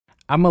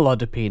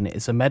Amlodipine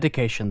is a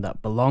medication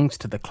that belongs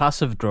to the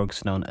class of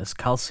drugs known as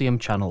calcium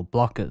channel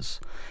blockers.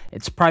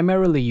 It's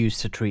primarily used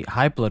to treat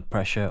high blood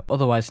pressure,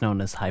 otherwise known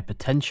as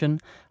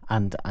hypertension,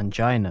 and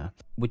angina,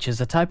 which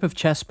is a type of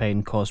chest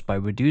pain caused by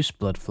reduced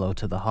blood flow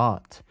to the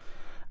heart.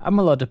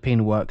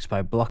 Amlodipine works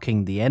by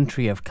blocking the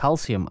entry of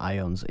calcium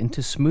ions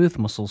into smooth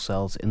muscle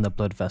cells in the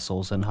blood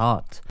vessels and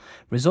heart,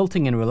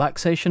 resulting in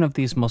relaxation of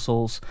these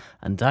muscles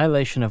and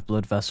dilation of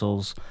blood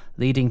vessels,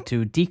 leading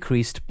to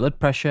decreased blood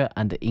pressure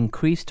and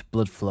increased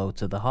blood flow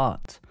to the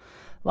heart.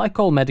 Like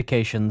all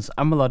medications,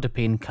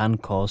 amlodipine can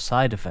cause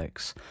side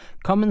effects.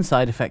 Common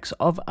side effects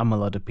of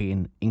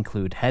amlodipine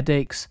include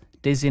headaches,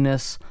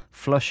 dizziness,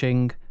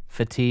 flushing,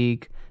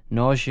 fatigue,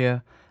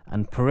 nausea,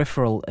 and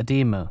peripheral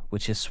edema,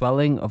 which is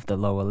swelling of the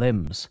lower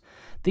limbs.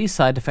 These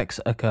side effects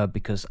occur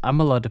because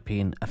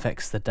amlodipine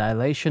affects the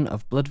dilation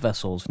of blood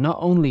vessels not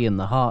only in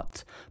the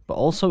heart, but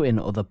also in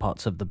other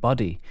parts of the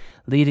body,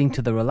 leading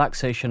to the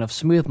relaxation of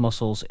smooth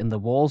muscles in the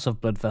walls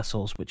of blood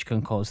vessels, which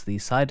can cause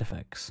these side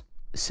effects.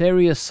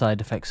 Serious side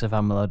effects of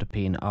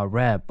amlodipine are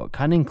rare but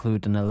can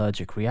include an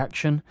allergic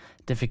reaction,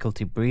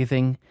 difficulty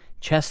breathing,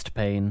 chest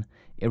pain,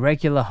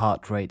 irregular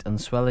heart rate and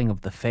swelling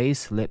of the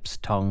face, lips,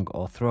 tongue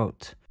or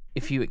throat.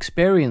 If you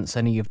experience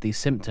any of these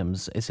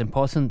symptoms, it's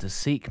important to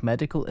seek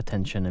medical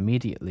attention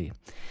immediately.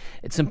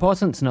 It's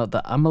important to note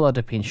that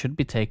amlodipine should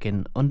be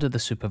taken under the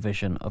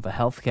supervision of a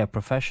healthcare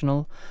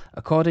professional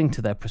according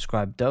to their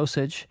prescribed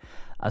dosage,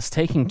 as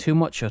taking too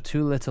much or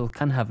too little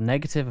can have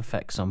negative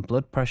effects on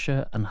blood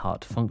pressure and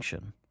heart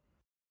function.